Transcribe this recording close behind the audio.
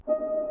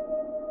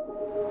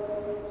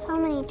So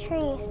many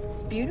trees.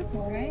 It's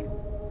beautiful, right?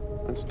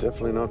 It's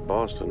definitely not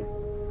Boston.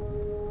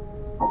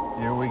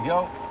 Here we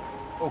go.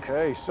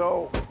 Okay,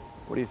 so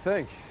what do you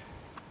think?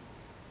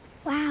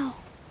 Wow.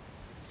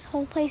 This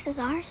whole place is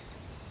ours?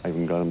 I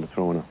even got him to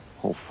throw in a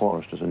whole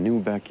forest as a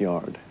new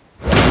backyard.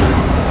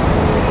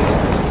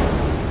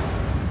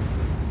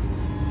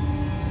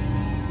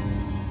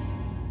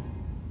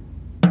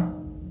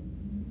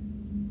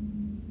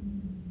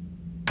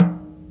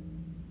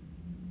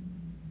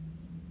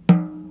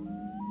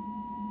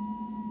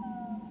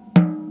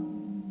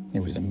 It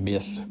was a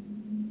myth.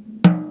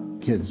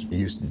 Kids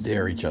used to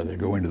dare each other to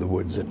go into the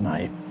woods at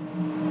night.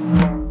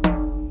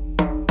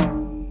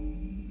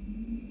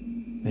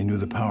 They knew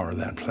the power of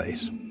that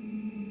place.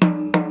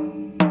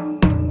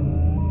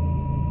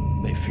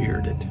 They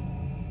feared it.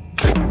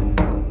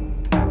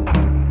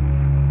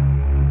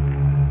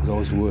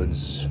 Those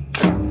woods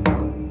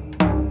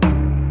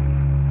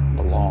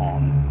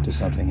belong to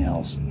something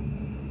else.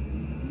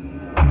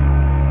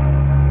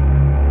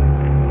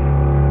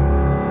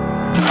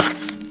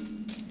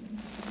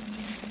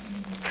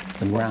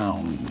 The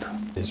ground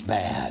is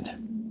bad.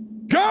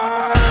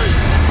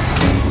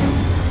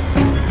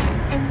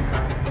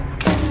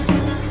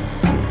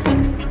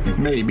 It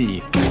may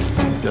be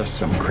just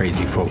some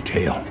crazy folk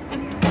tale,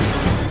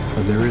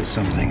 but there is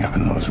something up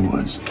in those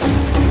woods.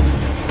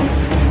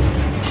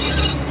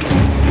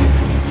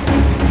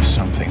 There's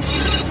something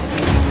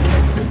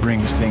that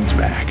brings things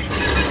back.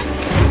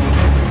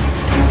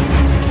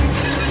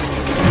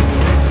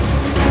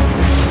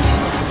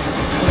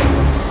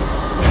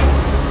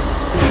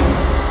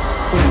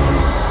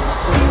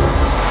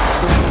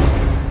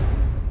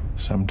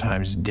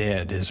 Sometimes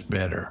dead is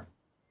better.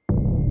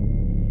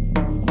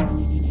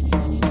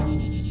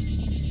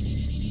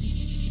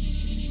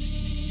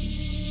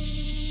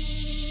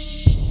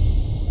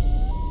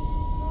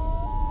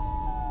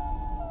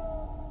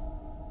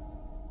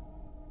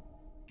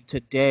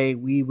 Today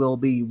we will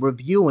be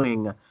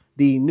reviewing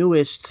the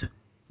newest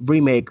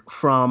remake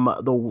from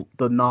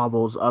the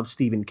novels of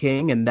Stephen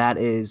King, and that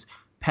is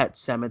Pet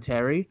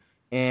Sematary.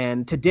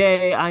 And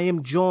today I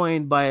am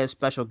joined by a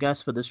special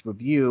guest for this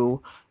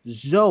review,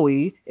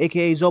 Zoe,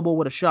 aka Zobo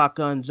with a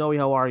shotgun. Zoe,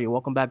 how are you?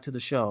 Welcome back to the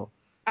show.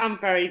 I'm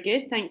very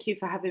good. Thank you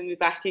for having me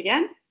back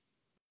again.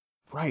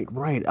 Right,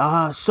 right.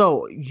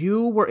 So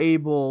you were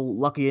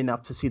lucky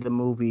enough to see the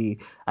movie.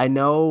 I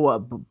know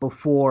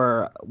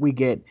before we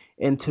get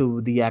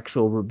into the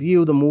actual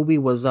review, the movie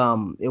it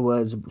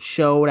was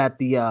showed at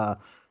the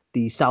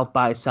South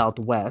by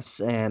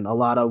Southwest, and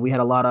we had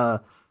a lot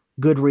of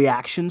good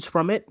reactions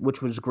from it,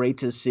 which was great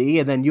to see.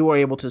 And then you were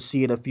able to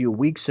see it a few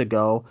weeks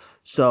ago,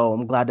 so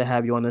I'm glad to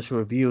have you on this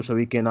review so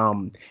we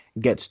can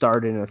get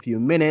started in a few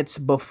minutes.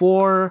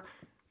 Before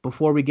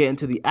we get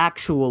into the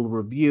actual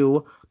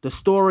review, the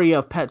story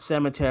of Pet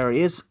Sematary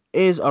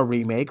is a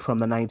remake from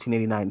the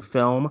 1989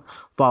 film.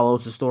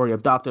 Follows the story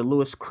of Dr.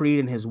 Lewis Creed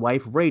and his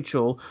wife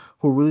Rachel,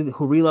 who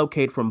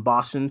relocate from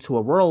Boston to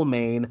a rural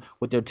Maine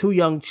with their two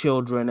young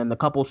children, and the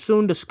couple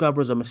soon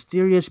discovers a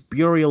mysterious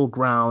burial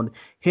ground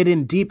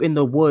hidden deep in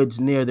the woods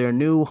near their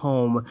new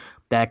home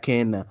that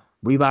can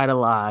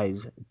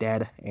revitalize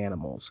dead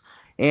animals.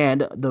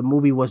 And the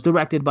movie was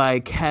directed by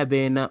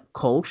Kevin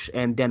Kolsch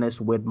and Dennis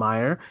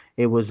Widmeyer.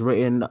 It was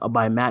written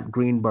by Matt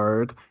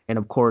Greenberg, and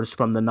of course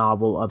from the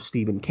novel of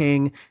Stephen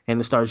King. And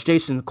it stars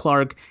Jason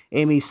Clarke,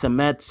 Amy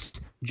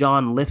Seimetz,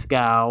 John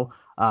Lithgow,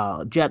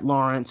 Jet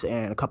Lawrence,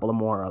 and a couple of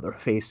more other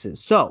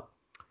faces. So,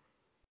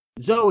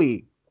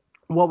 Zoe,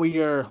 what was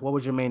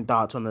your main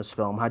thoughts on this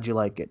film? How'd you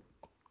like it?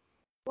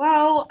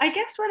 Well, I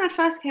guess when I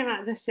first came out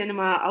of the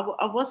cinema,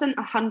 I wasn't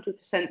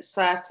 100%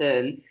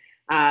 certain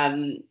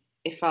um,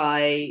 if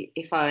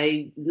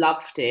I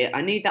loved it. I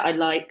knew that I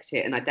liked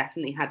it, and I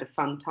definitely had a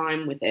fun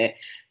time with it.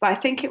 But I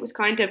think it was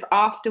kind of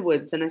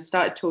afterwards, and I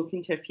started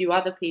talking to a few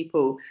other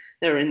people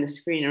that were in the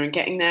screener and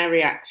getting their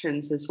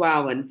reactions as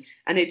well, and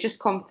it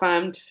just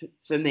confirmed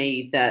for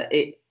me that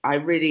I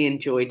really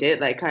enjoyed it.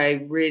 Like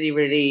I really,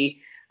 really,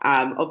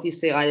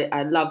 obviously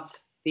I love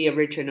the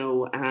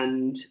original,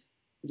 and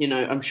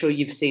I'm sure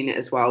you've seen it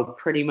as well.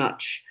 Pretty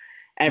much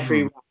Mm-hmm.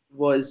 everyone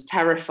was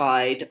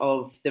terrified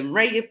of them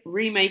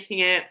remaking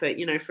it, but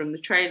from the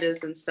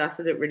trailers and stuff,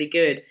 it looked really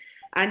good.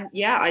 And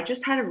yeah, I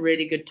just had a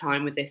really good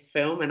time with this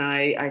film, and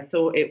I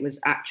thought it was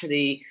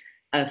actually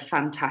a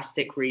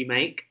fantastic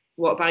remake.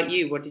 What about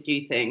you? What did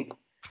you think?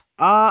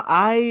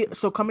 I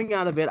so coming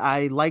out of it,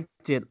 I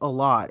liked it a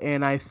lot,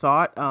 and I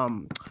thought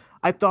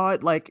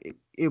like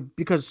it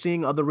because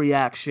seeing other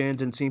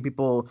reactions and seeing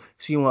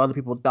what other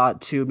people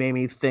thought too made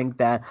me think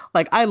that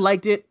like I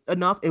liked it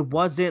enough. It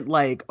wasn't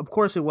like, of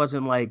course, it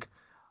wasn't like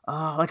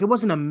it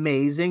wasn't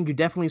amazing. You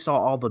definitely saw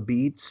all the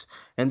beats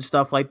and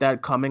stuff like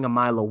that coming a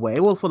mile away.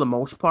 Well, for the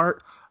most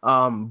part.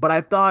 But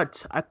I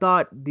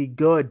thought the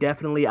good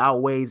definitely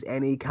outweighs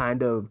any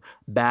kind of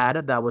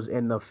bad that was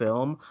in the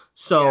film. Yeah.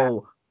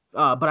 So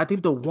but I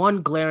think the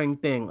one glaring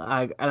thing,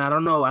 I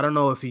don't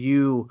know if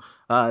you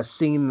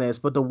seen this,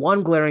 but the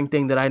one glaring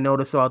thing that I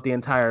noticed throughout the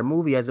entire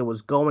movie as it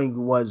was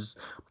going was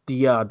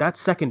the that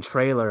second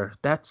trailer.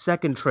 That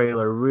second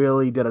trailer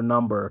really did a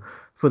number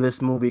for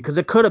this movie because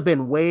it could have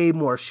been way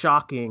more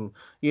shocking,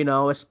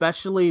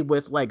 especially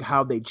with like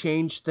how they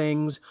changed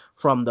things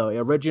from the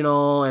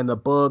original and the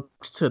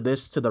books to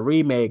this to the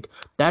remake.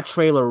 That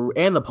trailer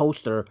and the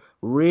poster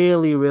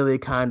really, really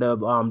kind of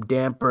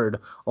dampered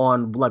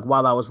on like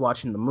while I was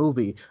watching the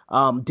movie.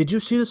 Did you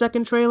see the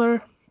second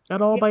trailer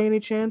at all by any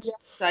Yes, chance? yes,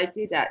 I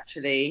did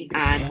actually,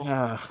 and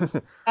Yeah.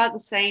 about the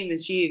same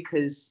as you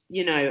because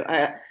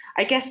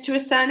I guess to a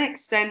certain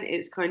extent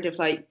it's kind of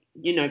like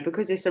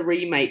because it's a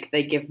remake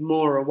they give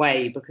more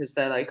away because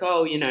they're like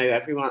oh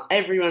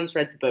everyone's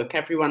read the book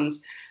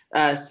everyone's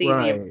seen the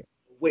original, Right.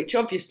 which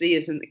obviously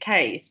isn't the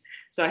case.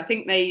 So I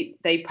think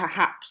they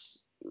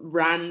perhaps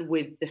ran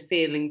with the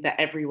feeling that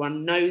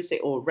everyone knows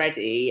it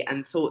already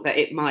and thought that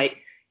it might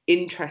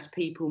interest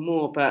people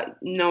more, but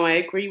no, I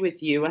agree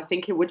with you. I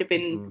think it would have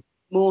been Mhm.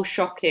 more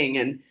shocking,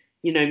 and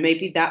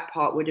maybe that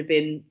part would have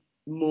been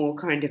more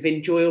kind of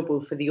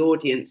enjoyable for the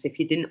audience if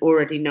you didn't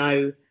already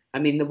know. I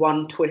mean, the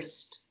one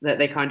twist that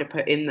they kind of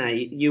put in there,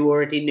 you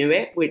already knew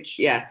it, which,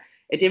 yeah,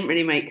 it didn't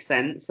really make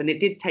sense. And it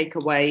did take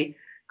away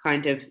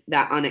kind of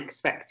that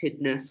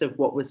unexpectedness of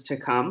what was to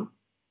come.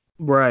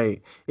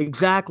 Right.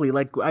 Exactly.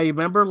 Like I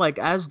remember like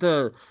as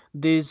the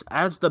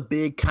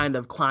big kind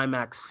of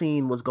climax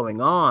scene was going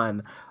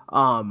on,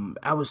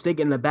 I was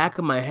thinking in the back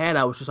of my head,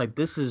 I was just like,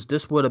 this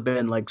would have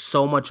been like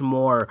so much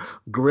more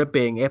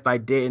gripping if I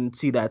didn't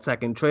see that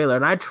second trailer.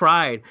 And I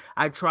tried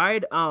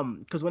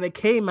because when it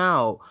came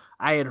out,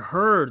 I had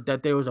heard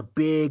that there was a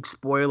big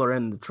spoiler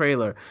in the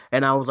trailer.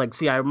 And I was like,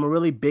 see, I'm a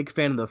really big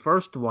fan of the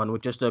first one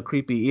with just the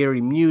creepy,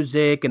 eerie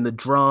music and the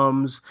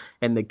drums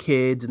and the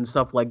kids and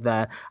stuff like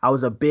that. I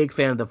was a big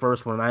fan of the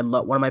first one. I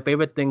love one of my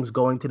favorite things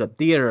going to the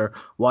theater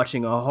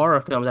watching a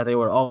horror film that they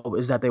would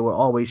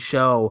always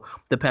show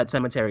the Pet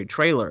Cemetery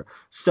trailer.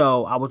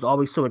 So I was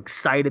always so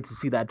excited to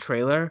see that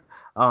trailer.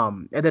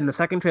 And then the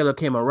second trailer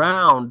came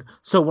around.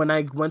 So when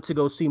I went to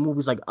go see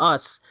movies like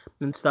Us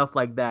and stuff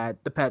like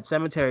that, the Pet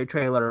Cemetery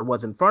trailer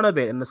was in front of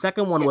it, and the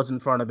second one Yeah. was in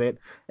front of it,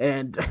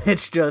 and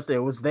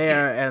it was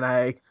there, and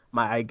I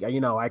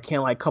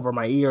can't like cover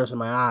my ears and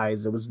my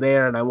eyes. It was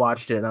there, and I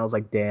watched it, and I was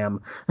like,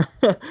 damn,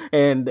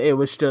 and it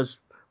was just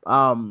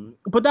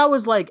but that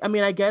was like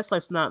I guess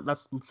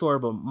that's sort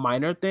of a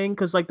minor thing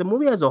because like the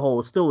movie as a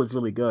whole still is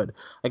really good.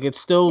 Like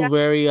it's still Yeah.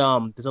 very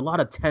there's a lot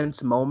of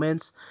tense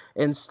moments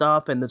and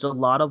stuff, and there's a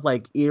lot of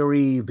like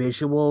eerie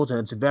visuals, and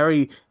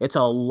it's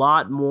a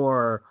lot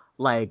more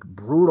like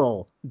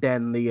brutal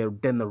than the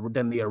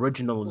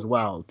original as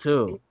well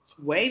too. It's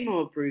way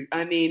more brute.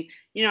 I mean,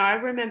 I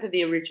remember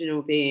the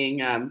original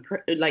being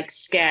like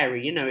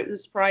scary. It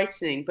was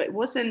frightening, but it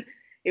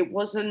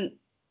wasn't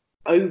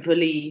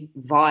overly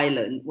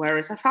violent.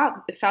 Whereas I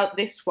felt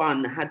this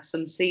one had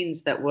some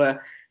scenes that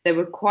they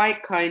were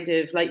quite kind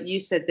of like you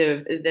said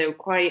they were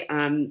quite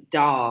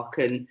dark,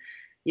 and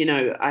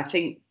I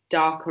think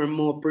darker and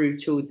more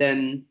brutal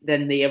than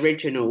the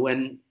original.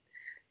 And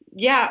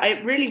yeah,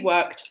 it really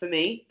worked for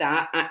me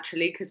that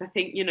actually because I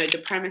think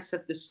the premise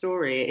of the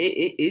story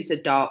it is a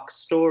dark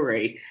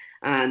story,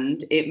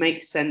 and it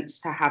makes sense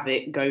to have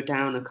it go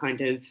down a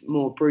kind of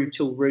more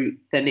brutal route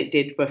than it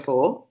did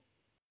before.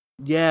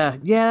 Yeah,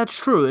 yeah, that's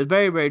true. It's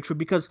very, very true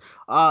because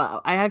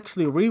I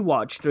actually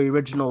rewatched the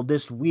original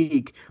this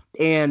week,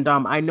 and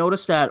I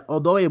noticed that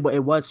although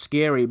it was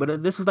scary,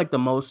 but this is like the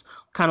most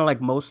kind of like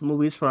most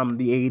movies from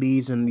the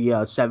 80s and the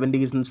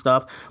 70s and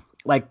stuff.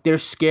 Like they're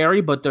scary,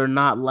 but they're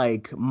not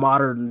like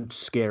modern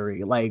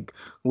scary, like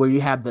where you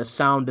have the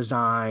sound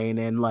design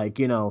and like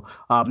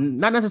not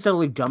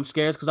necessarily jump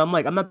scares because I'm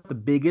not the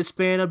biggest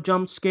fan of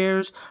jump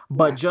scares,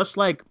 but Yeah. just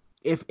like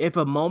if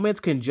a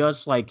moment can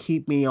just like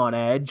keep me on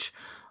edge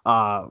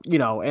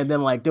and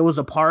then like there was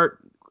a part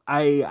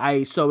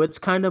I so it's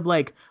kind of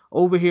like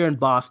over here in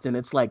Boston,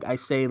 it's like I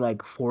say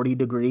like 40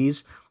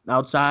 degrees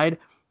outside.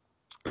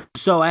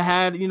 So I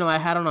had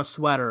on a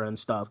sweater and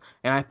stuff,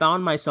 and I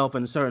found myself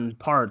in certain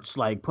parts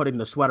like putting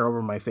the sweater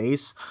over my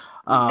face,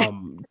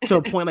 to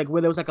a point like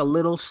where there was like a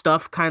little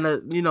stuff kind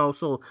of,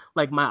 so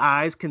like my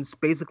eyes can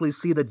basically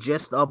see the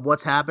gist of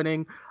what's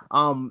happening.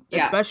 Yeah.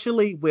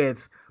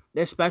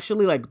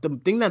 Especially like the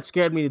thing that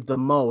scared me the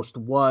most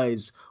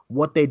was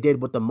what they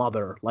did with the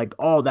mother. Like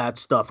all that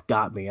stuff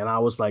got me, and I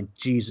was like,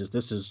 Jesus,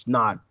 this is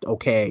not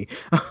okay.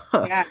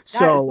 Yeah, that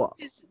So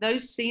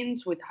those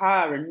scenes with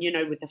her and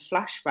with the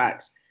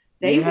flashbacks,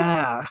 they were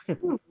yeah.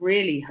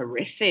 really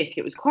horrific.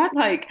 It was quite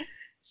like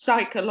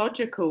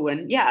psychological,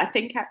 and yeah, I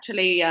think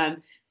actually there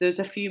was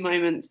a few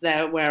moments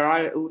there where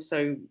I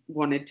also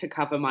wanted to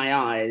cover my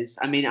eyes.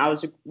 I mean, I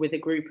was with a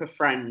group of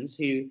friends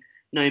who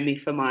know me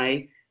for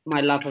my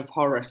love of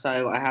horror,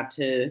 so I had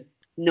to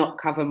not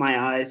cover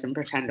my eyes and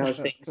pretend I was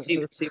being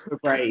super super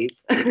brave.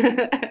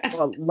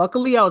 Well,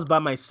 luckily I was by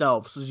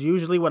myself. So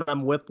usually when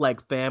I'm with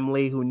like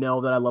family who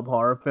know that I love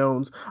horror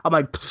films, I'm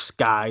like, "Psst,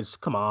 guys,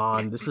 come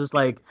on, this is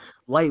like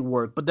light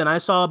work." But then I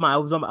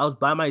was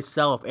by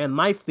myself, and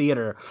my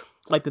theater.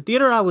 like the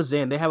theater I was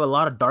in, they have a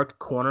lot of dark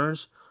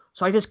corners.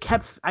 So I just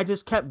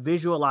kept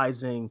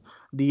visualizing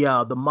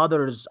the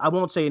mother's, I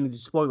won't say any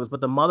spoilers,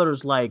 but the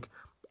mother's like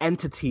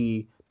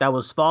entity that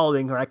was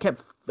following her. I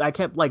kept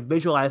like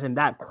visualizing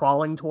that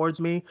crawling towards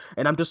me,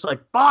 and I'm just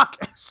like fuck.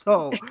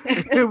 So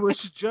it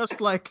was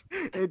just like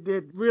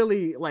it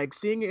really, like,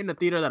 seeing it in the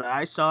theater that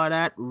I saw it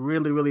at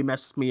really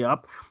messed me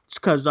up.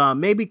 Because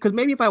maybe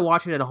if I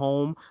watch it at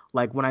home,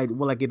 like when I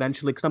will, like,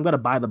 eventually, because I'm gonna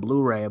buy the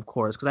Blu-ray, of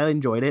course, because I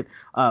enjoyed it.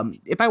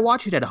 If I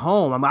watch it at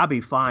home, I'll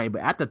be fine.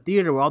 But at the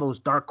theater, with all those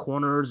dark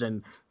corners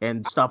and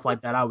stuff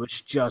like that, I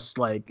was just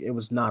like, it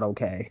was not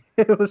okay.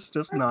 It was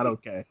just not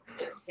okay.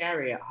 It's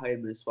scary at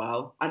home as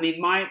well. I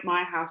mean,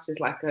 my house is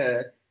like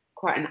a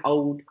quite an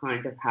old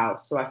kind of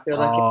house, so I feel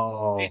like if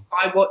Oh.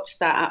 I watched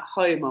that at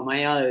home on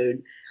my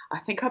own, I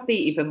think I'd be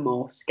even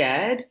more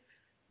scared.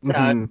 So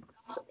Hmm.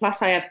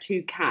 plus I have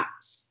two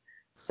cats,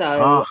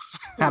 so Oh,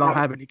 I don't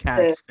have any the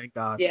cats, thank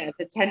God. yeah,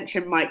 the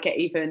tension might get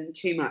even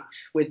too much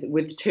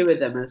with two of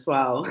them as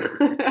well.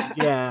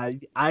 Yeah,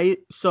 I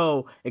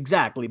so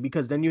exactly,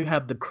 because then you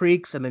have the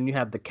creaks and then you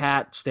have the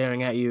cat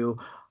staring at you.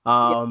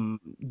 Yeah,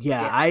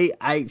 Yeah, yeah.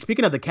 I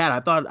speaking of the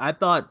cat, I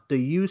thought the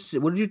use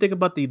what did you think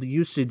about the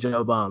usage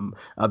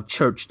of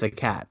Church the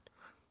cat?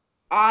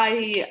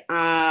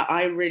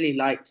 I really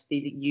liked the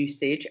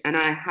usage, and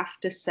I have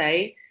to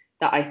say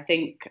that I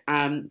think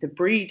the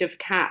breed of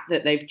cat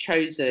that they've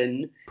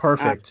chosen uh,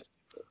 Perfect.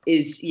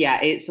 is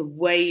yeah, it's a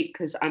way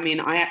because I mean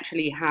I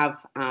actually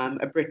have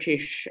a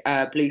British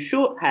blue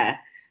short hair,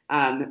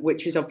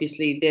 which is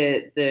obviously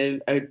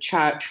the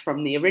church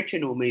from the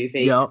original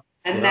movie, Yep.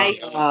 and Yep.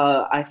 they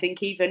are I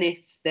think even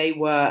if they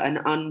were an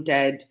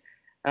undead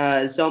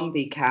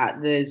zombie cat,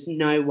 there's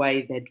no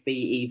way they'd be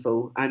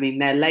evil. I mean,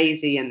 they're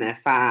lazy and they're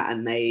fat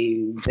and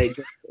they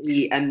just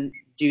eat and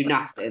do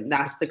nothing.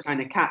 That's the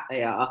kind of cat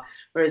they are.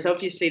 Whereas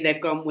obviously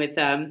they've gone with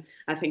I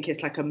think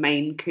it's like a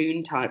Maine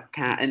Coon type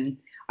cat, and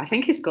I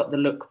think it's got the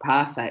look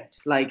perfect,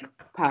 like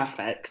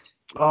perfect.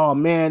 Oh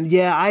man,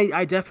 yeah,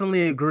 I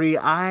definitely agree.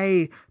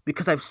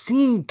 Because I've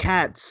seen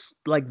cats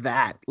like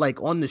that,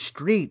 like on the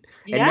street,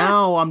 and Yeah.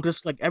 now I'm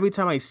just like, every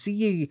time I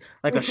see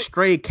like a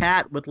stray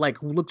cat with, like,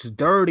 who looks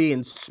dirty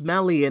and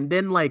smelly, and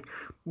then like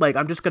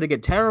I'm just gonna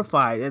get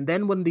terrified. And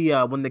then when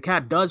the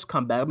cat does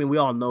come back, I mean, we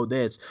all know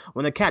this.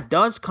 When the cat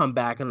does come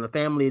back and the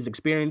family is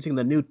experiencing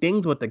the new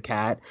things with the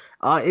cat,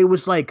 it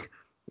was like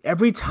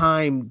every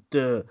time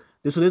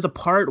there's a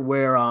part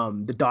where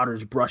the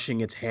daughter's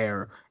brushing its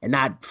hair, and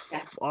Yeah.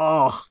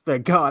 oh,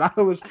 thank God.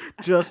 I was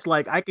just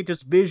like, I could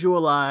just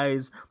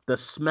visualize the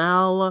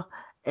smell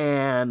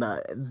and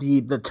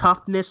the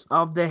toughness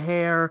of the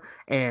hair.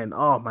 And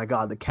oh my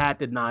God, the cat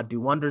did not do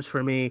wonders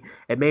for me.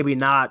 It made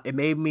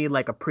me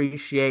like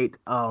appreciate,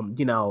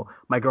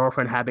 my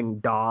girlfriend having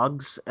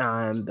dogs,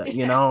 and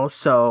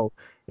so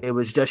it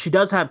was just, she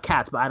does have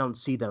cats, but I don't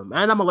see them.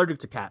 And I'm allergic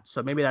to cats,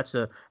 so maybe that's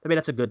a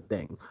good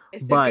thing.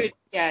 It's a But good,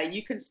 yeah,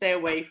 you can stay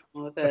away from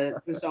all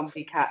the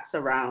zombie cats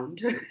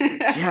around.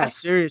 yeah,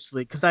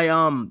 seriously, because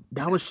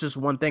that was just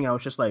one thing I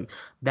was just like,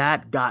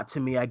 that got to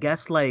me. I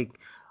guess, like,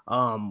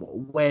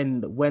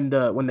 when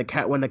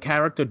the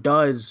character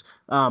does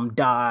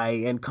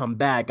die and come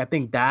back, I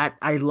think that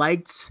I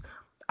liked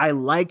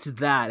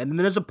that. And then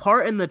there's a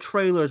part in the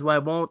trailers where I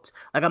won't,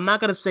 like, I'm not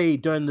gonna say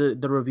during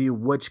the review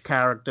which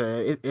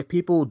character. If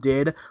people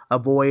did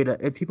avoid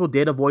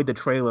the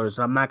trailers,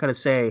 I'm not gonna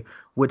say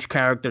which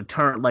character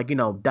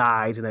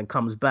dies and then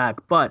comes back.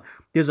 But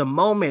there's a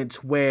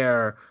moment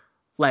where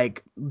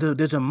like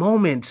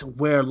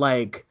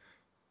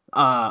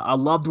a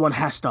loved one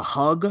has to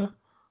hug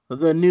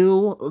the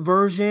new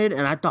version,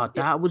 and I thought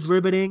Yeah. that was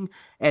riveting.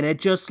 And it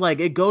just, like,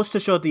 it goes to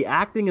show the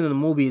acting in the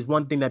movie is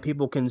one thing that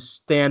people can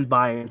stand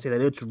by and say that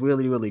it's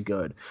really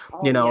good.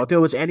 Oh yeah. If it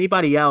was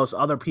anybody else,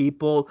 other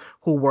people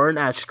who weren't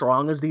as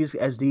strong as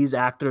these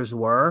actors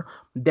were,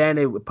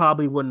 then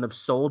probably wouldn't have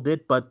sold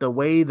it. But the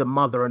way the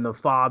mother and the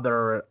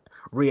father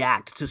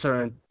react to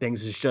certain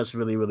things is just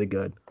really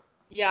good.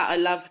 Yeah, I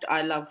loved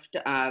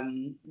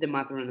the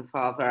mother and the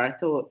father. I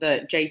thought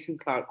that Jason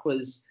Clark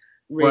was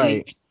really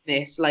Right. good in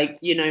this, like,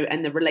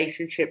 and the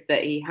relationship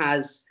that he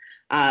has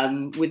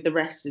with the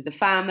rest of the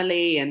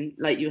family, and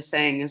like you were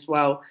saying as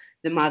well,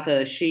 the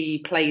mother, she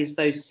plays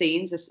those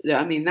scenes.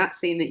 I mean, that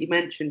scene that you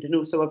mentioned, and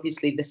also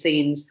obviously the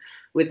scenes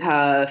with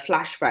her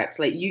flashbacks,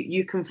 like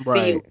you can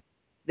feel Right.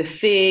 the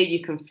fear,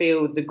 you can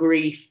feel the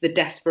grief, the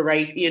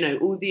desperation,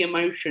 all the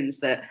emotions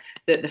that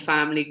the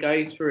family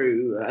go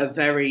through are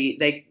very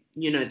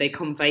they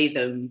convey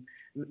them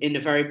in a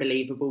very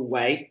believable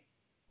way.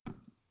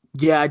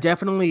 Yeah, I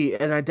definitely,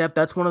 and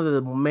that's one of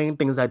the main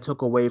things I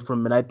took away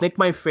from it. I think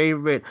my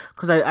favorite,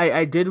 because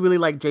I did really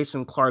like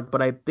Jason Clark,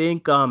 but I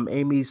think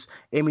Amy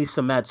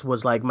Semetz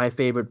was like my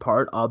favorite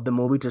part of the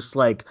movie, just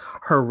like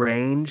her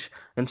range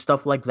and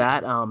stuff like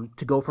that.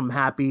 To go from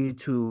happy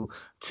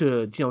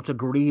to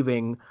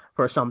grieving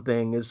for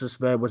something is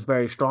just was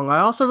very strong. I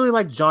also really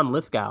like John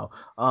Lithgow.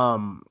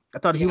 I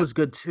thought he Yeah, was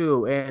good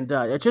too, and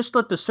it just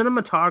like the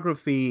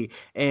cinematography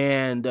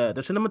and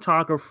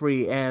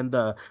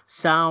the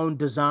sound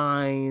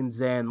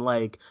designs and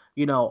like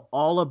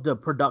all of the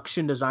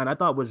production design I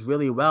thought was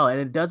really well, and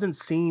it doesn't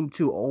seem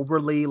too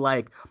overly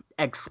like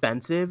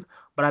expensive,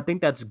 but I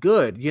think that's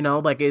good.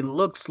 Like it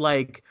looks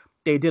like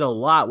they did a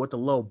lot with the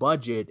low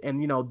budget,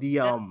 and the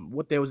yeah,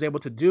 what they was able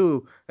to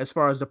do as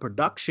far as the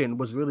production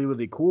was really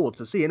really cool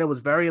to see, and it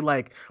was very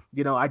like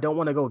I don't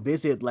want to go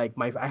visit like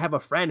my I have a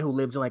friend who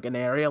lives in like an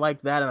area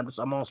like that, and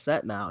I'm all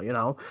set now.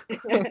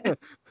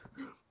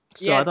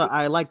 So I yeah. thought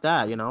I like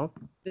that.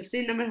 The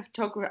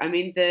cinematography, I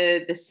mean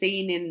the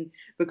scene in,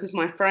 because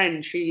my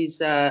friend, she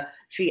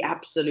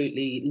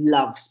absolutely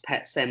loves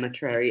Pet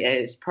Cemetery.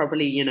 It's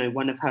probably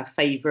one of her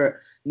favorite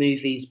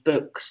movies,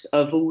 books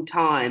of all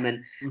time.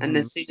 And Hmm.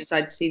 as soon as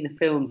I'd seen the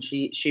film,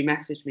 she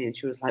messaged me and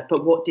she was like,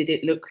 but what did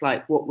it look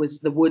like? What was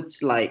the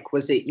woods like?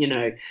 Was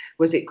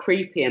it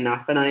creepy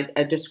enough? And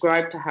I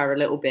described to her a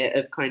little bit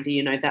of kind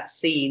of that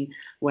scene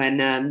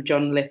when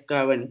John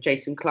Lithgow and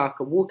Jason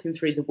Clarke are walking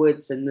through the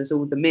woods and there's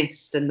all the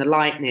mist and the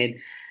lightning,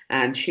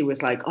 and she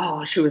was like,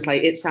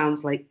 it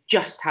sounds like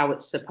just how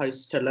it's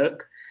supposed to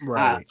look.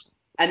 uh, Right.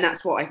 and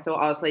that's what I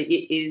thought. I was like,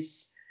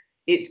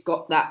 it's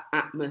got that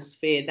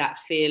atmosphere, that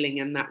feeling,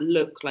 and that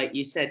look, like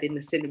you said, in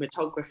the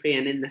cinematography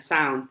and in the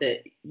sound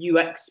that you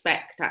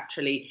expect,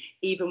 actually,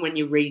 even when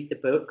you read the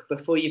book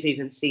before you've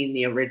even seen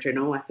the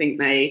original.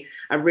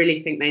 I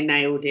really think they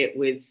nailed it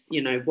with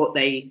what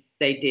they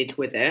did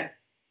with it.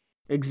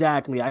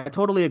 Exactly. I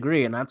totally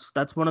agree. And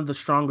that's one of the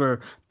stronger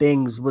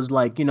things was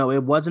like,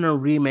 it wasn't a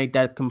remake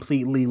that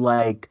completely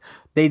like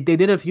they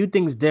did a few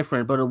things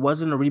different, but it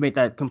wasn't a remake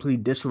that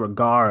completely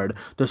disregard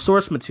the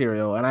source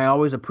material. And I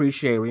always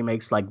appreciate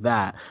remakes like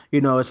that.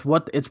 It's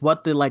what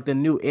the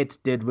new It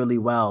did really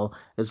well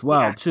as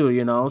well Yeah,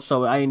 too.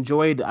 So I'm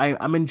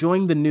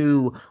enjoying the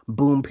new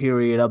boom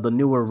period of the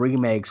newer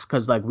remakes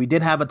because like we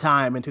did have a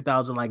time in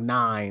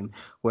 2009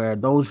 where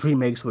those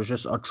remakes was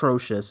just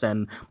atrocious,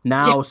 and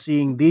yeah, now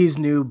seeing these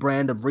new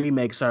brand of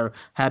remakes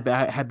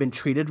have been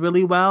treated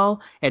really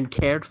well and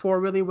cared for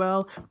really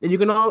well, and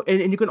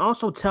you can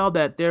also tell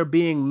that they're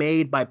being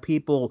made by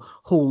people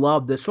who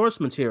love the source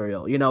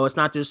material. It's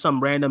not just some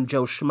random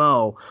Joe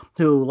Schmo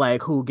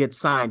who gets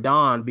signed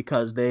on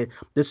because this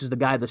is the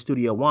guy the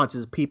studio wants.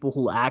 Is people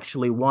who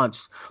actually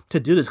wants to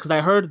do this, because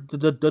I heard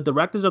the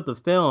directors of the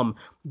film,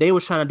 they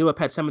was trying to do a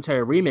Pet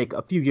Cemetery remake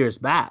a few years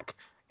back,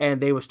 and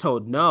they was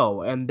told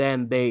no, and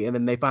then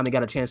they finally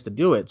got a chance to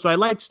do it. So I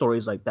like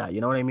stories like that.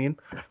 You know what I mean?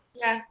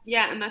 yeah,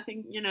 yeah. And I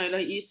think,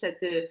 like you said,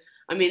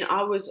 I mean,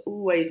 I was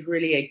always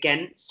really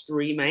against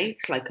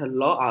remakes, like a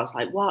lot. I was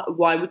like, what?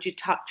 Why would you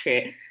touch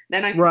it?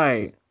 Then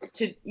Right.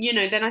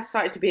 then I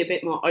started to be a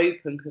bit more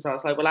open, because I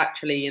was like, well,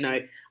 actually,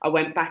 I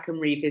went back and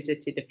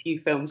revisited a few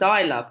films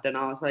I loved, and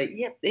I was like,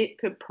 yep, it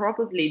could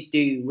probably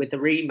do with a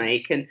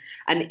remake, and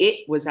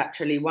it was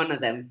actually one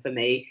of them for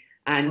me.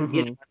 And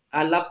Hmm.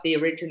 I love the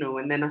original,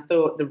 and then I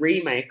thought the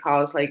remake, I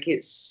was like,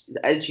 it's,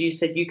 as you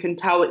said, you can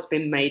tell it's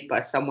been made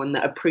by someone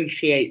that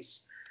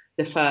appreciates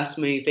the first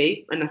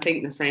movie, and I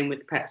think the same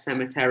with Pet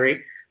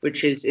Cemetery,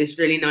 which is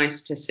really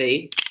nice to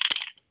see.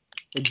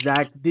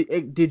 Exactly.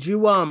 Did you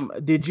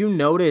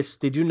notice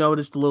the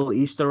little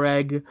Easter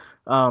egg?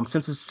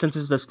 Since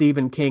it's a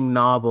Stephen King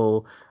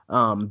novel,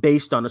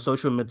 based on the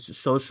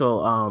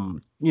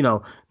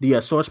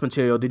the source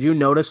material. Did you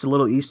notice the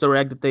little Easter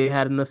egg that they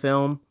had in the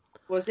film?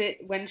 Was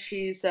it when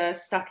she's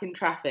stuck in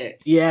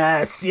traffic?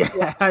 Yes, Yeah,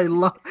 yeah, I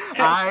love.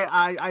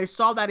 I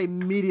saw that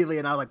immediately,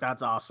 and I was like,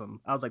 "That's awesome."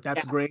 I was like,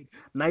 "That's yeah, great,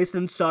 nice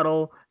and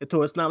subtle."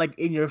 It's not like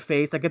in your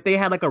face. Like if they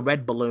had like a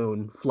red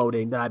balloon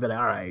floating, then I'd be like,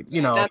 "All right,"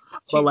 yeah. That's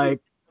But too big. like,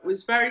 It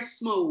was very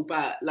small,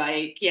 but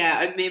like,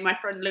 yeah. Me and my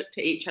friend looked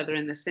at each other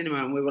in the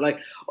cinema, and we were like,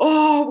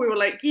 "Oh," we were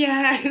like,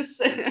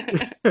 "Yes."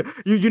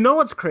 you know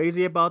what's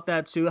crazy about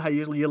that too? How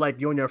usually you're like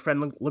you and your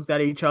friend looked at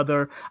each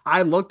other.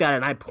 I looked at it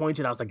and I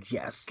pointed. I was like,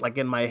 yes, like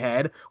in my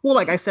head. Well,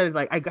 like I said it,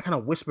 like I kind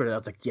of whispered it. I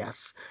was like,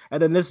 yes.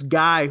 And then this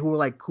guy who's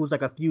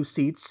like a few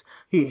seats.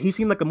 He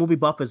seemed like a movie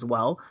buff as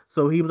well.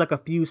 So he was like a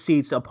few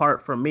seats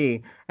apart from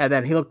me. And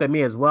then he looked at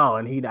me as well.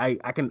 And I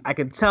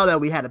can tell that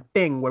we had a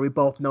thing where we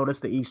both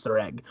noticed the Easter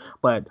egg.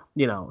 But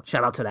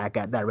shout out to that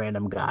guy, that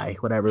random guy,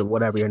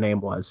 whatever your name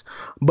was.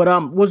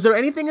 But was there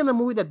anything in the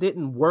movie that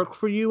didn't work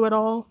for you at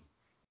all?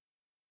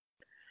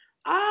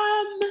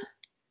 um,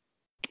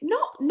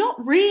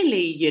 not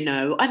really.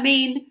 I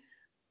mean,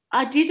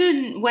 I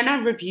didn't, when I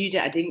reviewed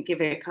it, I didn't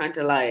give it kind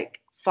of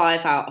like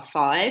 5 out of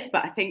 5,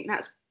 but I think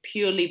that's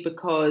purely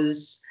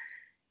because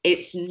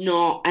it's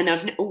not, and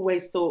I've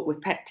always thought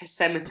with Pet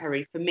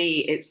Cemetery, for me,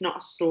 it's not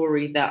a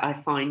story that I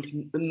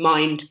find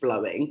mind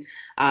blowing.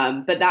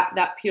 But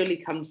that purely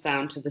comes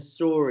down to the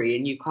story,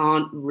 and you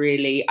can't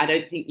really, I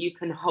don't think you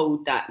can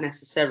hold that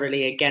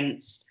necessarily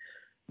against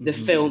the Hmm.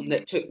 film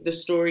that took the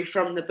story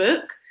from the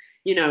book.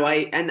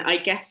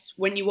 I guess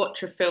when you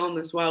watch a film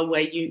as well,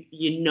 where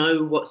you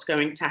know what's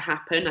going to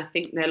happen, I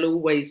think there'll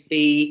always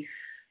be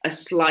a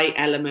slight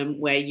element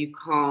where you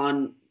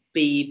can't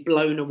be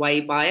blown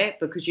away by it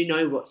because you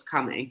know what's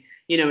coming.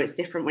 You know, it's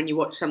different when you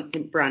watch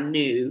something brand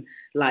new.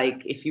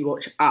 Like if you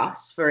watch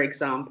Us, for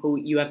example,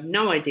 you have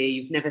no idea,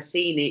 you've never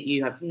seen it,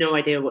 you have no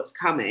idea what's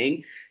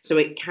coming, so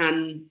it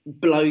can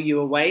blow you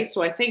away.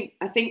 So I think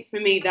for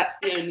me that's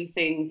the only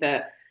thing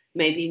that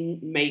maybe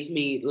made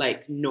me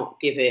like not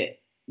give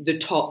it the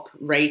top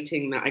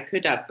rating that I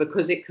could have,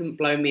 because it couldn't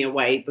blow me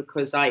away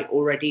because I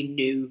already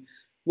knew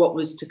what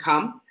was to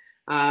come.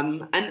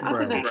 And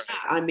other than Right.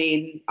 that, I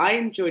mean, I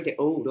enjoyed it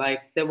all.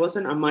 Like there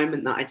wasn't a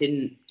moment that I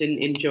didn't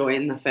enjoy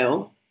in the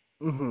film.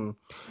 hmm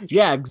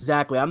Yeah,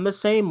 exactly. I'm the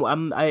same.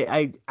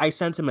 I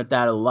sentiment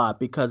that a lot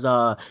because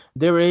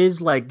there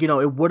is like,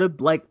 it would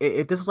have like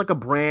if this is like a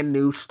brand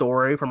new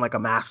story from like a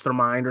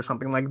mastermind or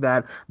something like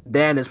that,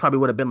 then it's probably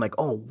would have been like,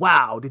 "Oh,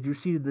 wow, did you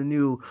see the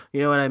new,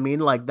 you know what I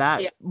mean? Like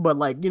that." Yeah, But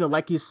like,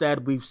 like you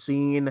said, we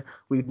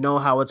know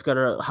how it's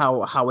gonna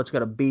how it's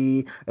gonna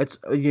be. It's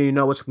we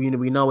know what's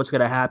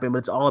gonna happen, but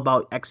it's all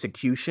about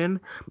execution.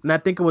 And I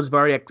think it was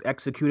very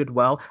executed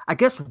well. I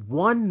guess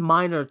one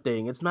minor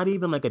thing, it's not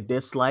even like a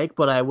dislike,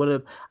 but I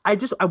wanted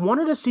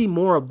to see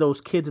more of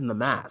those kids in the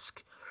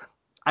mask.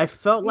 I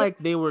felt yeah, like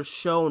they were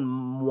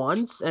shown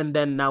once and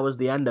then that was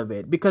the end of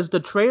it. Because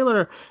the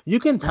trailer, you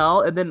can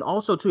tell, and then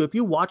also too, if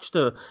you watch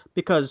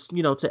because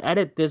to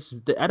edit this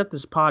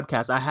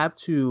podcast,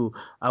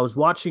 I was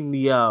watching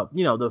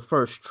the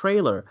first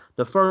trailer,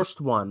 the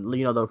first one,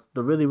 the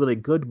really, really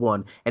good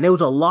one, and there was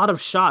a lot of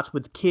shots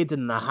with kids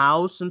in the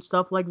house and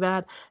stuff like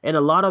that, and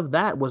a lot of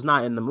that was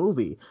not in the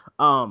movie.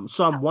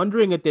 So I'm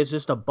wondering if there's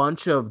just a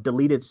bunch of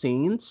deleted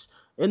scenes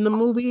in the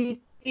movie.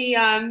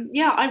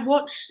 yeah, I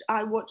watched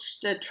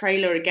the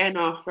trailer again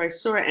after I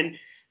saw it, and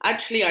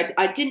actually,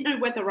 I didn't know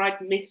whether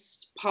I'd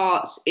missed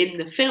parts in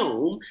the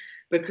film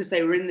because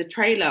they were in the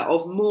trailer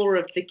of more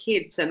of the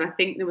kids, and I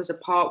think there was a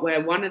part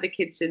where one of the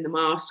kids in the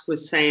mask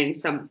was saying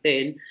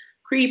something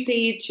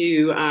creepy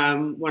to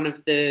one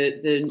of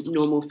the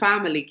normal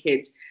family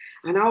kids.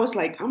 And I was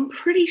like, I'm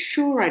pretty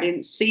sure I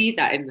didn't see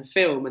that in the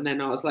film. And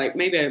then I was like,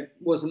 maybe I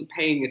wasn't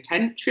paying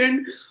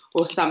attention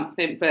or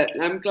something. But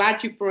I'm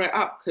glad you brought it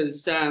up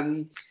because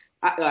I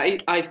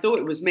thought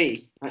it was me,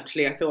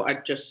 actually. I thought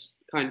I'd just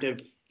kind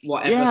of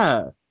whatever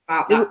Yeah.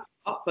 about It that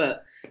part.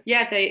 But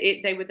yeah,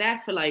 they were there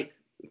for like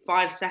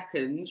 5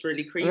 seconds,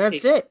 really And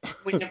that's creepy. it.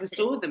 We never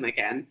saw them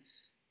again.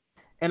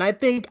 And I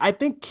think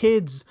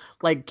kids,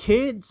 I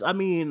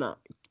mean,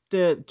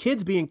 the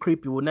kids being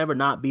creepy will never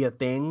not be a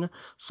thing.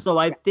 So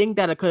I Yeah. think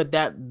that it could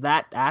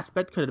that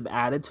aspect could have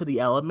added to the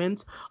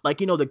element, like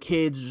the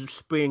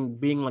kids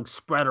being like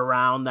spread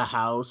around the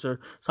house or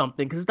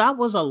something, because that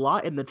was a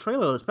lot in the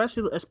trailer,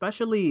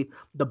 especially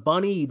the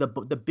bunny, the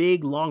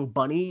big long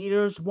bunny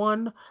ears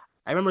one.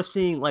 I remember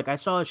seeing like I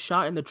saw a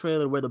shot in the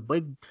trailer where the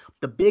big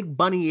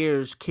bunny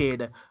ears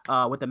kid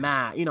with the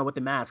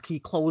mask, he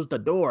closed the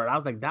door. And I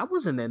was like, that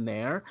wasn't in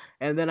there.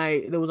 And then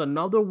there was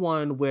another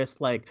one with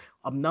like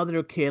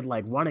another kid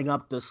like running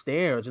up the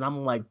stairs, and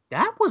I'm like,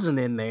 that wasn't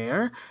in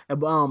there.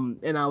 And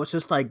I was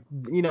just like,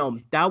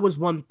 that was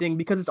one thing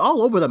because it's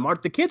all over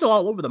the kids are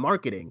all over the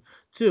marketing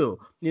too.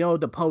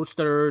 The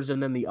posters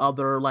and then the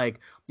other like,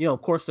 of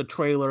course the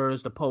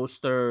trailers, the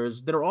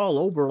posters, they're all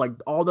over like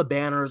all the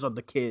banners of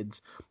the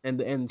kids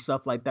and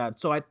stuff like that.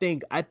 So I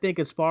think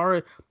as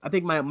far I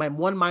think my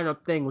one minor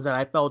thing was that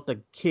I felt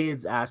the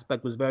kids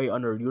aspect was very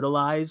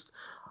underutilized.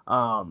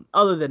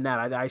 Other than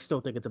that, I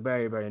still think it's a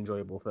very, very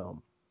enjoyable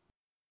film.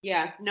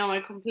 Yeah, no,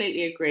 I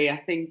completely agree. I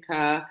think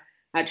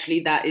actually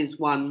that is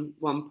one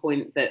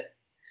point that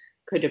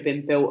could have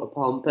been built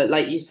upon. But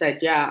like you said,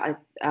 yeah,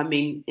 I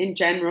mean, in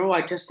general,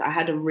 I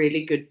had a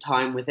really good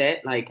time with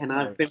it. Like, and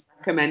I've Right. been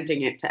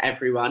recommending it to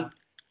everyone.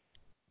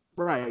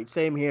 Right,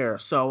 same here.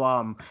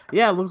 So,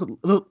 yeah, it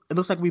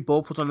looks like we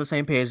both was on the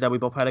same page that we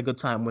both had a good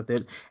time with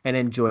it and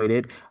enjoyed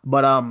it.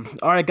 But all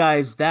right,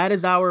 guys, that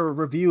is our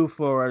review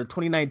for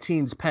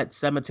 2019's Pet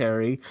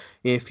Cemetery.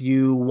 If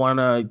you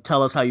wanna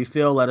tell us how you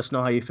feel, let us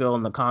know how you feel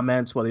in the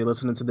comments. Whether you're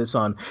listening to this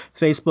on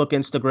Facebook,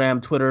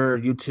 Instagram, Twitter,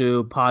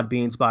 YouTube,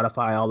 Podbean,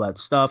 Spotify, all that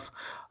stuff.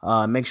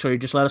 Make sure you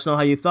just let us know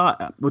what you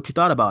thought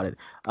about it.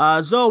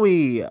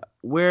 Zoe,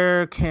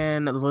 where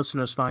can the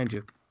listeners find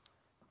you?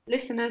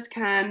 Listeners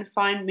can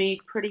find me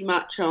pretty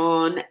much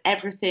on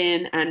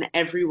everything and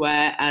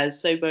everywhere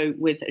as Zobo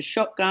with a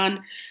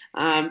shotgun,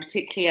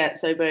 particularly at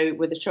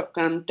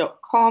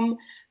zobowithashotgun.com.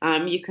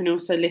 You can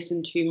also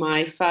listen to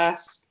my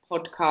first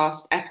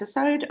podcast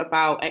episode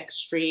about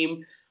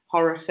extreme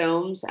horror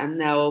films,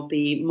 and there'll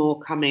be more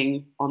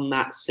coming on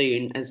that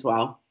soon as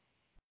well.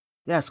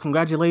 Yes,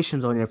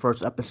 congratulations on your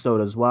first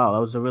episode as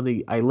well.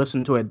 I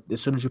listened to it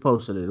as soon as you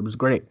posted it. It was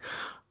great.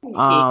 Thank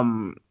you.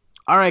 Um,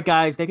 all right,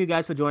 guys. Thank you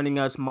guys for joining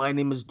us. My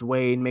name is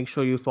Dwayne. Make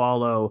sure you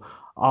follow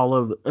all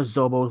of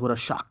Zobos with a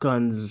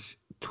shotguns,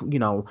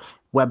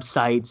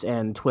 websites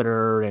and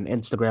Twitter and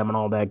Instagram and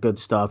all that good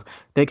stuff.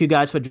 Thank you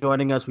guys for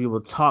joining us. We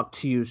will talk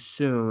to you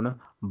soon.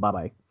 Bye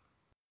bye.